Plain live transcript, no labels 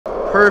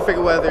perfect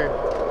weather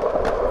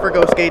for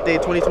Go Skate Day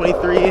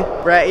 2023.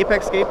 We're at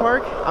Apex Skate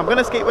Park. I'm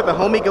gonna skate with the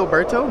homie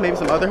Gilberto, maybe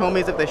some other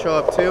homies if they show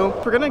up too.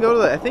 We're gonna go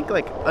to, I think,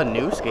 like a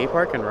new skate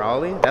park in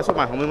Raleigh. That's what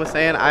my homie was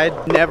saying.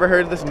 I'd never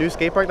heard of this new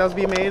skate park that was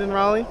being made in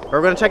Raleigh. But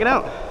we're gonna check it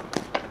out.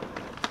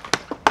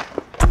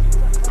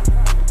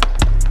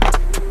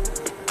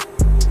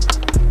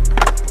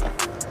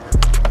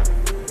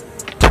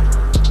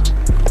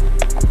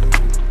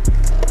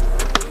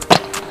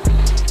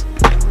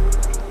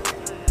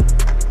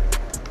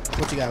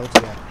 What you got? What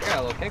you got? I got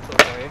a little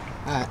kickflip for you.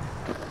 Alright.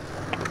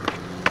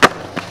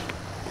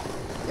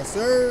 Yes,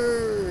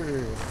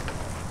 sir.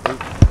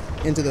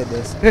 Into the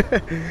abyss.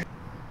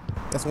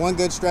 That's one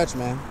good stretch,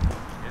 man.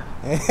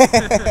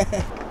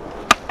 Yeah.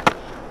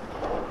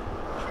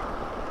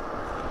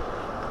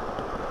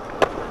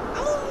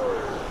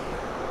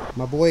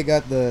 My boy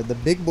got the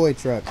big boy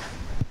truck.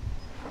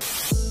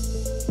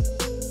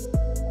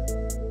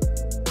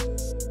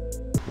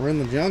 We're in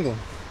the jungle.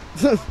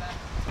 Dude,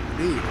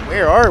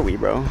 where are we,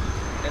 bro?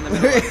 In the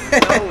middle of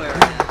nowhere.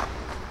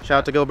 Shout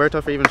out to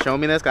Gilberto for even showing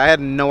me this. I had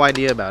no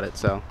idea about it,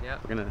 so yep.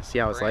 We're gonna see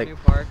how it's like. New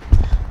park.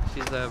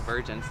 She's a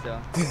virgin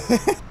still.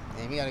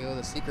 Damn, we gotta go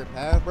the secret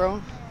path,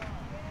 bro.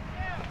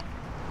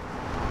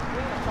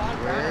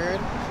 Weird.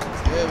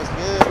 What's good? What's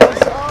good?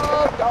 What's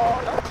up,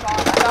 dog? I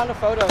found a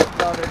photo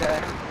the other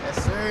day.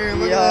 Yes, sir.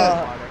 Look at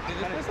that.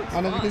 I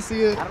don't know if you can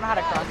see it. I don't know how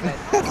to cross it.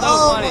 That's so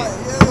Oh funny. yo.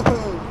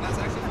 That's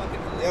actually fucking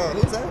hilarious. Yo,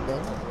 who's that, bro?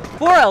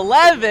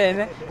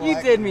 4'11"? You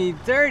Black did me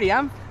dirty.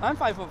 I'm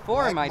 5'4"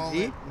 Black my G.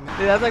 moment.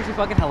 Dude, that's actually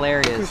fucking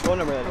hilarious. Whose phone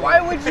number? Why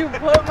would you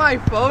put my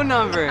phone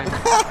number?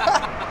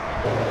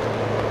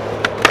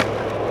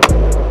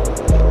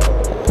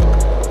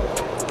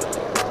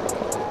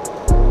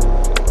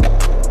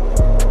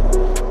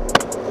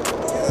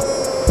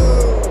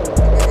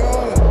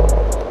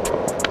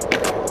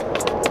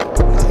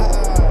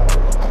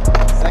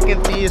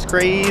 Second tee is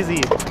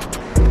crazy.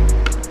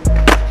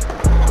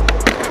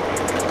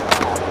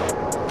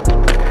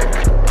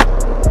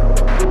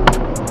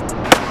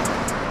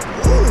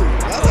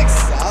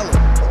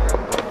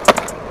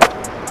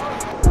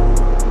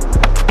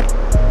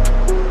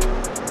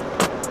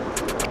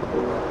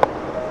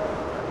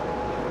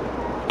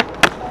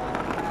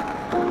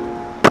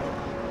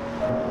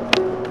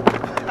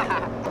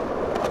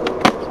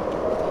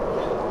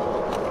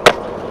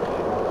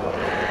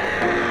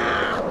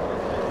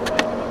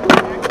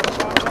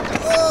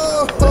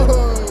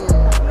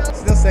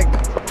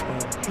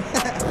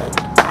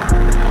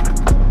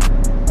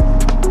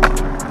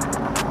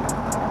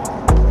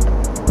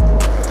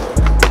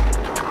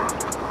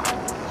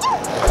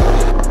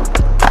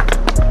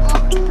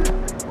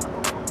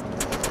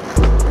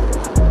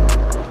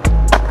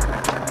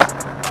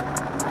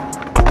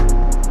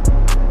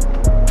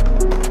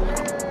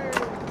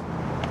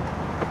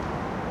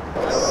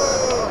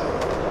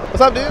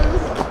 What's up,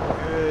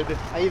 dude? Good.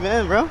 How you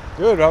been, bro?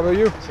 Good, how about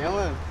you?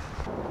 Chilling.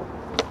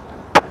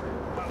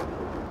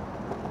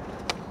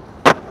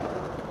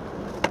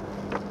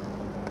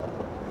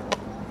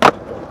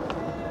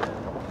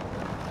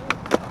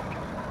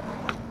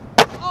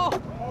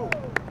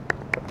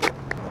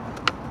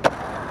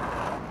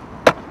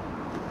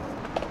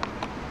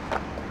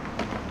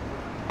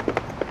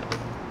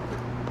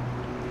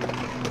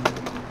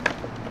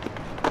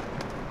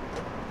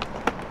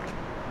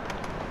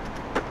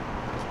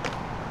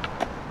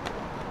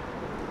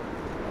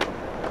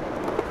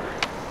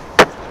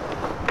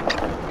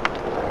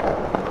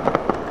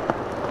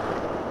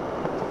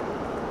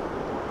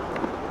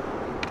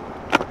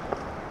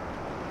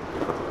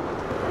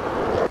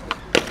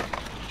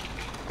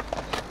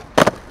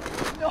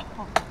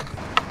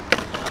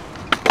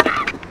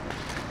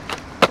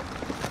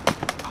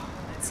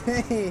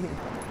 Dang.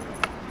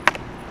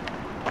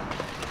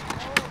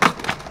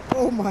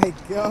 Oh my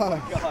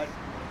god.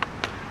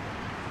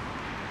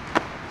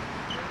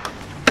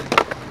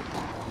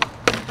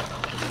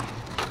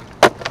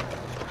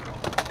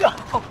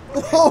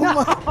 Oh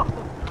my.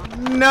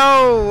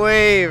 No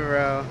way,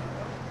 bro.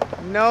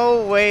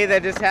 No way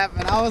that just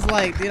happened. I was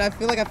like, dude, I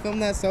feel like I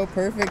filmed that so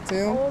perfect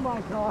too. Oh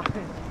my god.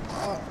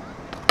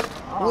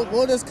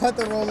 We'll just cut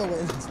the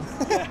rollaways.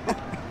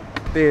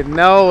 Dude,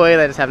 no way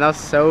that just happened. That was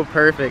so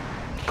perfect.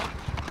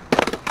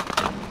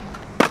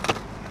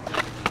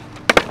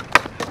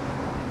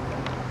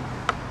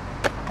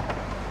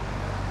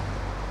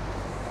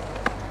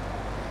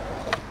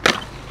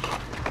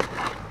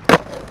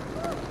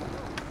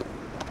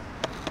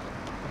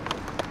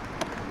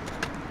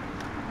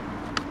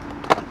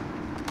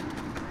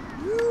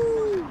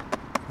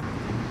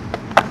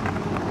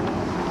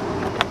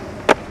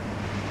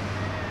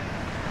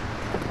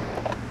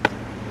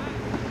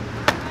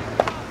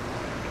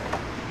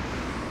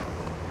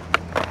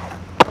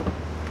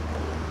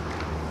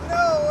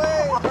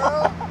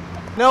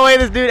 No way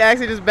this dude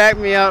actually just backed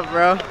me up,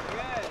 bro.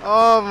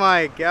 Oh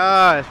my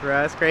gosh,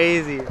 bro. That's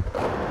crazy.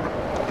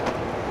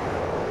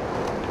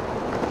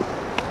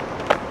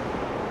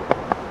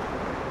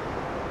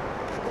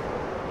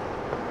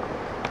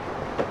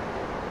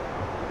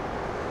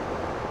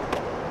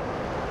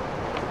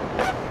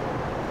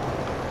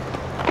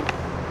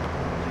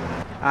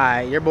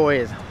 Alright, your boy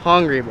is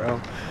hungry, bro.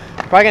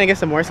 Probably gonna get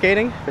some more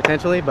skating,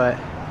 potentially, but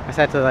I just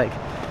had to like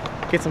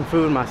get some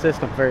food in my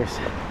system first.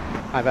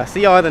 Alright, I'll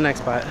see y'all at the next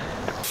spot.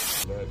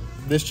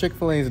 This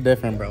Chick-fil-A is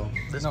different, bro.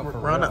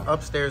 We're on an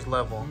upstairs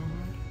level.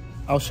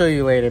 I'll show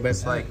you later, but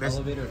it's like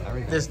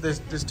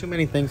there's too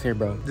many things here,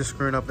 bro. Just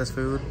screwing up this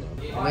food.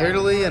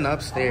 Literally an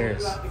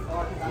upstairs.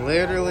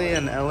 Literally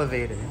an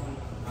elevator.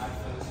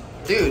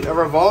 Dude, a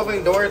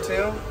revolving door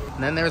too.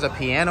 And then there was a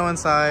piano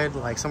inside,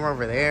 like somewhere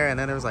over there, and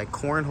then there was like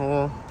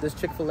cornhole. This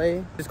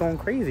Chick-fil-A is going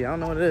crazy. I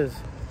don't know what it is.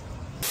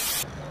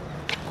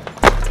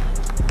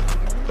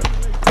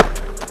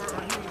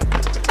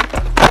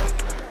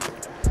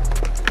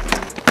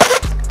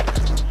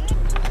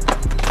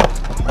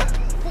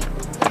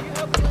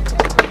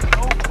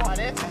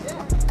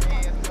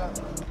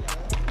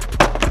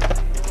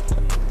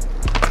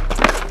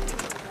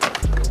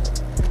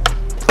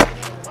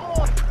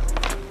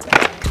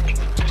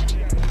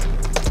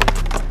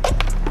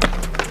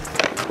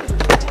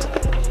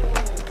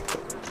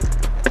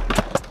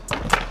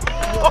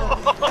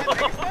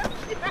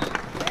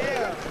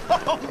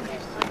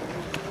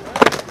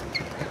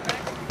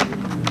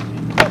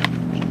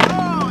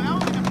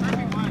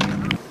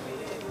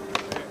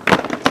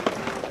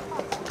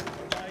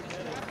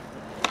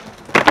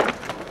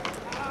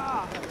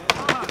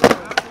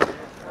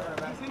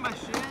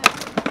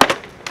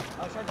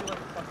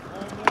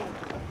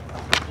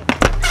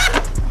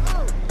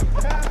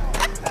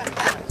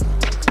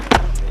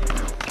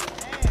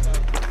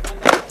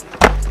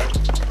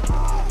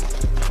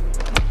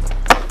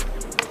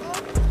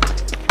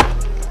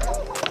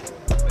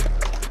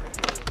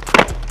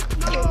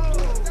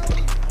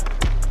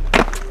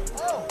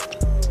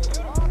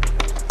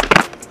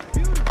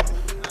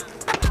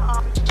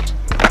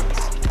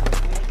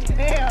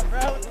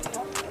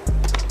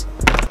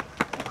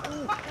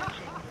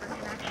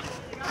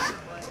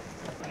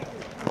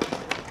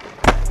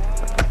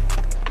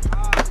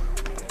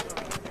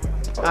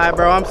 Alright,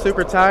 bro, I'm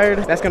super tired.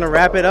 That's gonna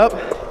wrap it up.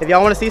 If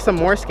y'all want to see some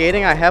more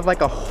skating, I have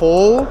like a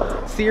whole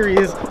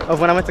series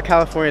of when I went to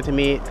California to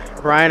meet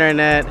Brian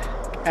Arnett,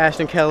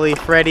 Ashton Kelly,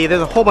 Freddie.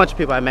 There's a whole bunch of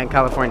people I met in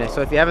California.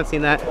 So if you haven't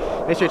seen that,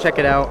 make sure to check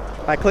it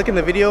out by clicking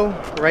the video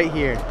right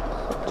here.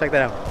 Check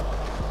that out.